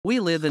We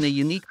live in a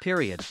unique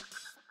period.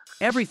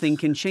 Everything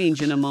can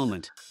change in a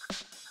moment.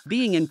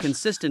 Being in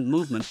consistent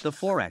movement, the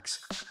Forex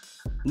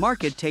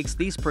market takes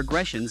these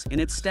progressions in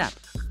its step,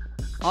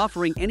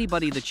 offering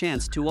anybody the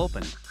chance to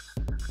open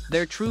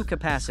their true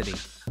capacity.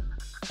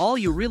 All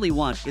you really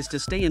want is to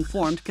stay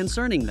informed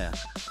concerning the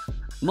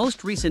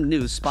most recent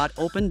news. Spot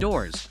open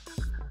doors.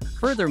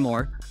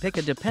 Furthermore, pick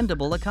a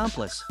dependable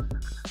accomplice.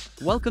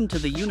 Welcome to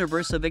the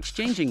universe of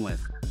exchanging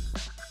with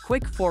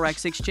Quick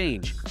Forex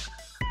Exchange.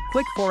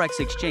 Quick Forex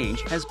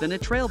Exchange has been a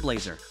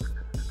trailblazer.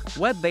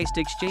 Web-based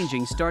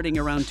exchanging starting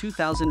around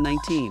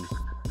 2019.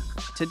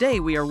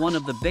 Today we are one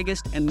of the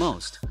biggest and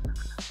most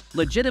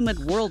legitimate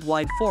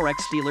worldwide Forex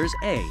dealers,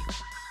 a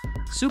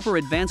super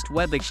advanced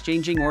web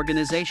exchanging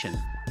organization.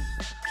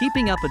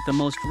 Keeping up with the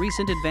most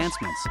recent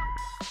advancements,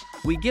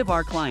 we give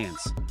our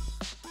clients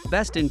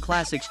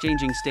best-in-class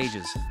exchanging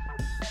stages.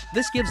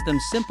 This gives them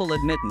simple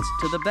admittance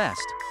to the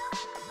best,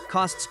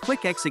 costs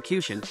quick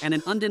execution, and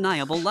an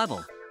undeniable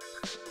level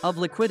of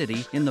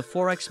liquidity in the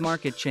Forex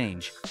market.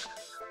 Change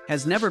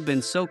has never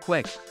been so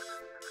quick.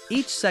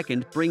 Each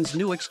second brings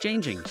new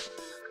exchanging.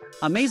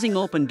 Amazing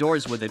open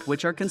doors with it,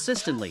 which are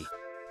consistently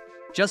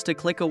just a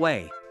click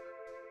away.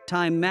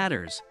 Time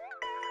matters.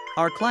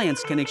 Our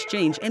clients can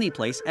exchange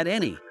anyplace at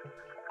any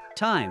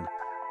time.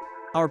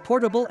 Our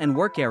portable and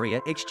work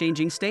area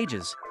exchanging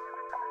stages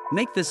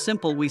make this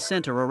simple. We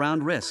center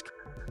around risk,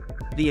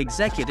 the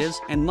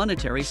executives, and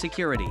monetary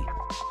security.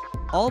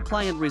 All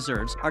client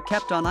reserves are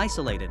kept on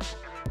isolated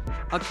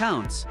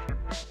accounts,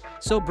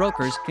 so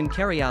brokers can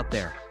carry out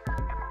their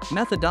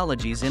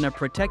methodologies in a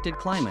protected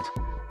climate.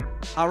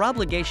 Our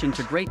obligation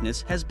to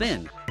greatness has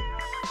been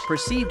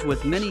perceived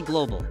with many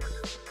global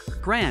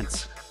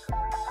grants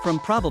from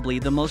probably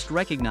the most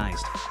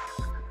recognized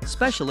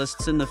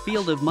specialists in the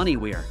field of money.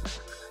 We're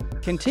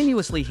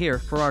continuously here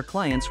for our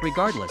clients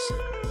regardless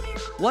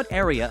what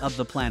area of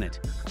the planet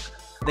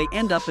they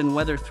end up in,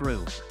 whether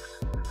through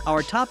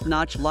our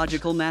top-notch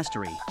logical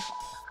mastery,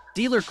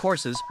 dealer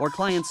courses, or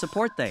client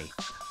support. They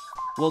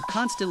will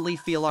constantly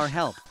feel our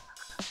help.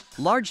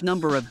 Large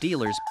number of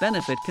dealers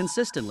benefit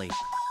consistently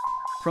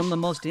from the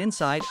most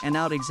inside and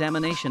out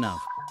examination of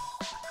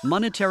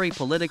monetary,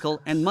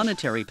 political, and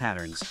monetary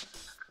patterns.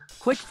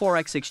 Quick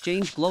Forex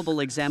Exchange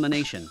Global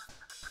Examination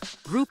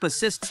Group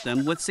assists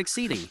them with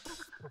succeeding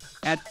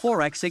at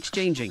Forex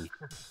exchanging.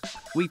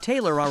 We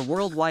tailor our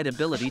worldwide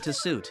ability to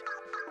suit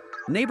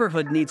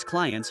neighborhood needs.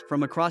 Clients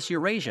from across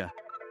Eurasia,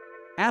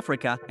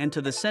 Africa, and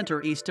to the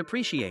Center East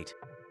appreciate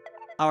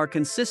our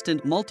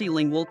consistent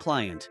multilingual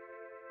client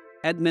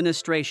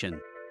administration.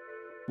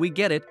 We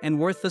get it and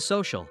worth the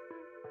social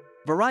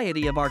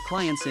variety of our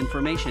clients'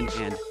 information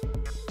and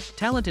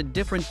talented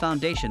different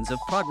foundations of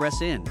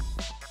progress in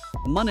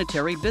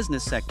monetary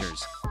business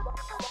sectors.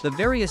 The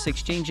various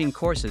exchanging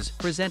courses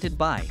presented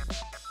by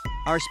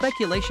our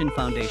Speculation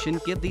Foundation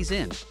give these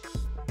in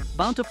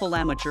bountiful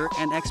amateur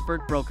and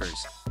expert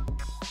brokers.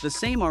 The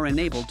same are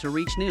enabled to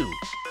reach new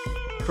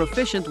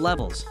proficient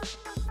levels.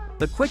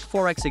 The Quick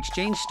Forex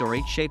Exchange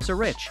story shapes a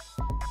rich,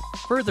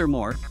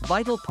 furthermore,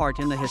 vital part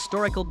in the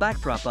historical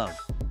backdrop of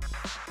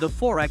the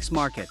Forex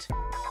market.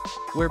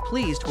 We're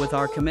pleased with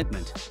our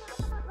commitment.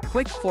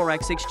 Quick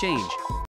Forex Exchange